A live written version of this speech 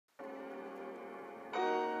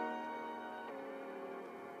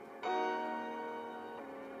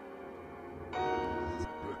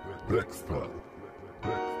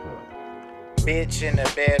Bitch in the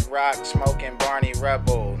bedrock, smoking Barney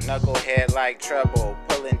Rubble. Knucklehead like trouble,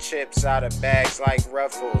 pulling chips out of bags like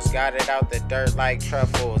ruffles. Got it out the dirt like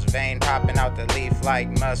truffles, vein popping out the leaf like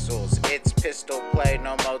mussels. It's pistol play,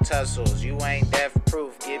 no more tussles. You ain't death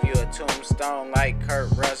proof, give you a tombstone like Kurt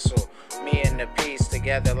Russell. Me and the piece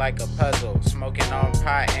together like a puzzle. Smoking on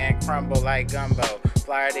pot and crumble like gumbo.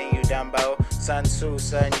 Flyer than you Dumbo. Sun Tzu,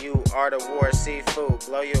 son, you art of war seafood.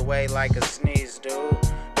 Blow your way like a sneeze, dude.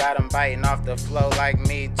 Got 'em biting off the flow like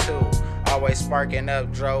me too. Always sparking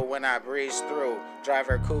up dro when I breeze through.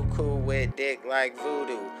 Driver cuckoo with dick like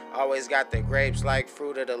voodoo. Always got the grapes like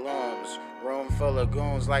fruit of the looms. Room full of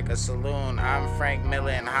goons like a saloon. I'm Frank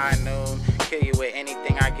Miller in high noon. Kill you with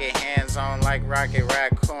anything I get hands on like Rocket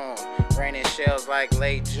Raccoon. Raining shells like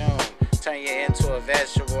late June. Turn you into a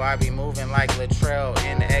vegetable. I be moving like Latrell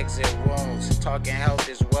in exit wounds. Talking health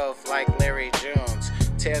is wealth like Larry Jones.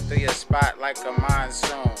 Tear through your spot like a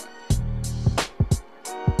monsoon.